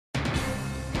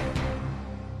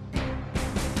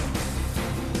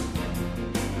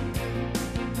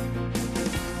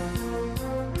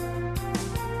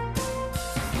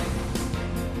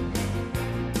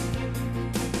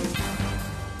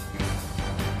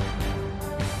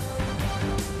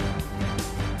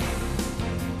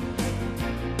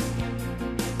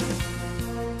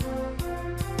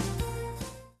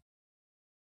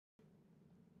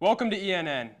Welcome to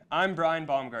ENN. I'm Brian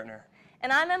Baumgartner.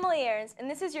 And I'm Emily Aarons, and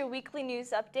this is your weekly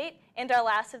news update and our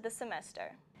last of the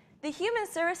semester. The Human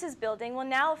Services Building will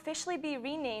now officially be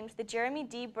renamed the Jeremy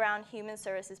D. Brown Human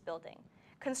Services Building.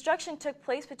 Construction took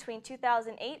place between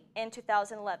 2008 and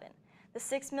 2011. The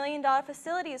 $6 million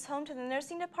facility is home to the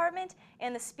nursing department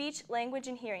and the speech, language,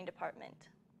 and hearing department.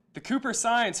 The Cooper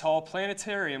Science Hall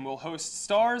Planetarium will host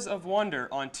Stars of Wonder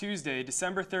on Tuesday,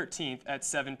 December 13th at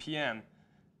 7 p.m.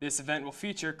 This event will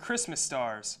feature Christmas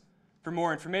stars. For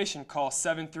more information, call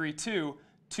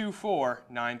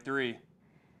 732-2493.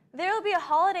 There will be a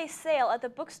holiday sale at the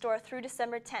bookstore through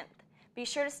December 10th. Be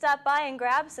sure to stop by and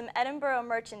grab some Edinboro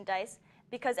merchandise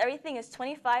because everything is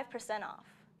 25% off.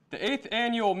 The 8th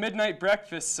annual Midnight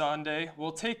Breakfast Sunday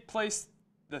will take place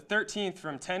the 13th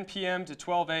from 10 p.m. to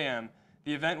 12 a.m.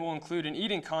 The event will include an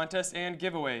eating contest and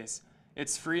giveaways.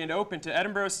 It's free and open to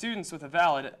Edinboro students with a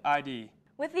valid ID.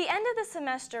 With the end of the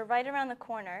semester right around the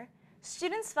corner,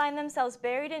 students find themselves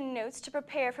buried in notes to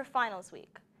prepare for finals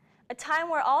week, a time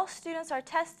where all students are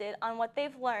tested on what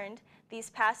they've learned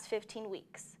these past 15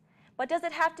 weeks. But does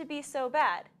it have to be so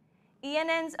bad?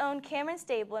 ENN's own Cameron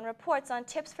Stablen reports on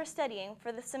tips for studying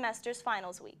for the semester's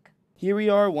finals week. Here we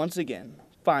are once again,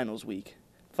 finals week.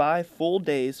 5 full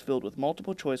days filled with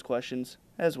multiple choice questions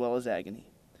as well as agony.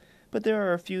 But there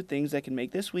are a few things that can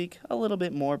make this week a little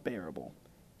bit more bearable.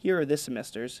 Here are this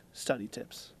semester's study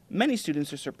tips. Many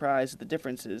students are surprised at the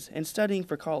differences in studying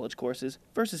for college courses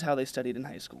versus how they studied in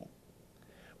high school.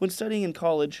 When studying in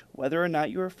college, whether or not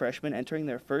you're a freshman entering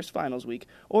their first finals week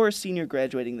or a senior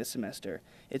graduating this semester,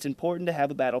 it's important to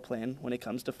have a battle plan when it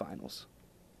comes to finals.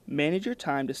 Manage your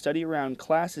time to study around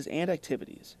classes and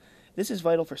activities. This is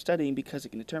vital for studying because it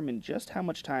can determine just how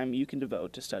much time you can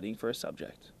devote to studying for a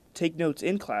subject. Take notes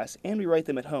in class and rewrite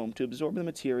them at home to absorb the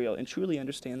material and truly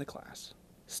understand the class.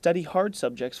 Study hard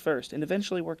subjects first and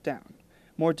eventually work down.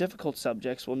 More difficult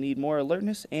subjects will need more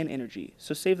alertness and energy,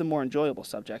 so save the more enjoyable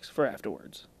subjects for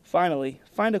afterwards. Finally,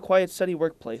 find a quiet study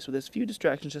workplace with as few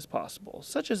distractions as possible,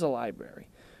 such as a library,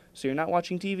 so you're not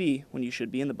watching TV when you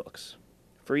should be in the books.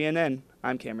 For ENN,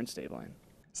 I'm Cameron Stablen.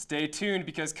 Stay tuned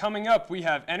because coming up we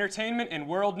have entertainment and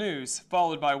world news,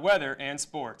 followed by weather and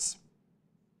sports.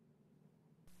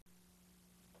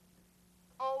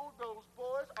 Oh, those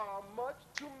boys are much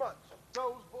too much.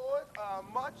 Those boys are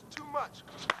much too much.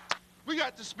 We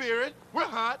got the spirit. We're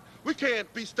hot. We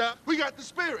can't be stopped. We got the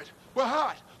spirit. We're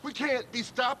hot. We can't be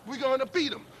stopped. We're going to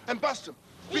beat them and bust them.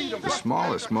 Beat them. The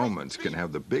smallest moments can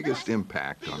have the biggest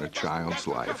impact on a child's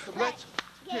life. Let's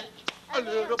get a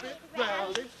little bit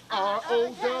rowdy.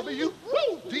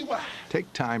 R-O-W-D-Y.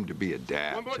 Take time to be a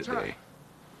dad One more today. time.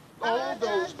 Oh,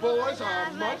 those boys are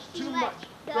much too much.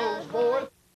 Those boys.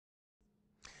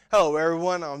 Hello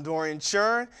everyone, I'm Dorian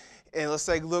Churn, and let's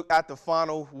take a look at the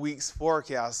final week's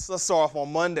forecast. Let's start off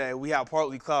on Monday. We have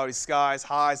partly cloudy skies,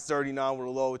 highs 39 with a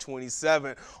low of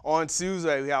 27. On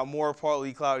Tuesday, we have more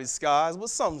partly cloudy skies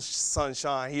with some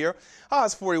sunshine here,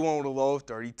 highs 41 with a low of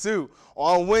 32.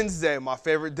 On Wednesday, my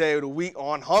favorite day of the week,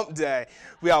 on Hump Day,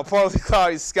 we have partly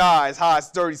cloudy skies, highs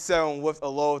 37 with a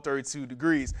low of 32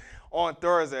 degrees. On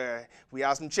Thursday, we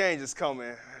have some changes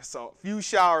coming. So a few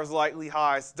showers likely,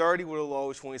 highs 30 with a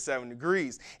low of 27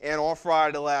 degrees. And on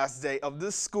Friday, the last day of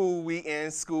the school week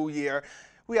and school year,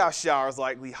 we have showers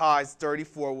likely, highs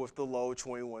 34 with the low of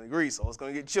 21 degrees. So it's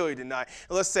going to get chilly tonight.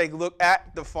 And let's take a look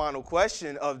at the final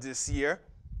question of this year.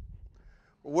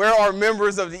 Where are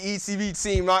members of the ETV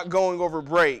team not going over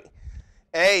break?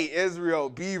 A, Israel,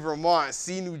 B, Vermont,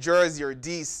 C, New Jersey, or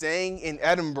D, staying in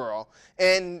Edinboro?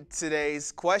 And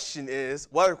today's question is,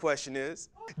 weather question is,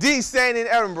 D, staying in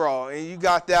Edinboro, and you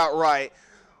got that right.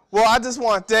 Well, I just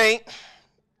want to thank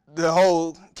the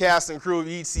whole cast and crew of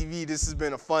ETV. This has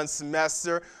been a fun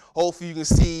semester. Hopefully you can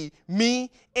see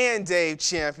me and Dave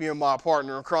Champion, my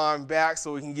partner in crime, back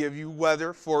so we can give you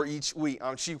weather for each week.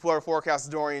 I'm Chief Weather Forecaster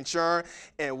Dorian Churn,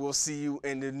 and we'll see you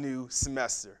in the new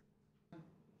semester.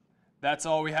 That's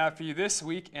all we have for you this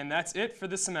week, and that's it for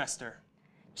the semester.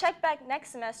 Check back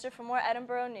next semester for more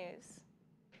Edinboro news.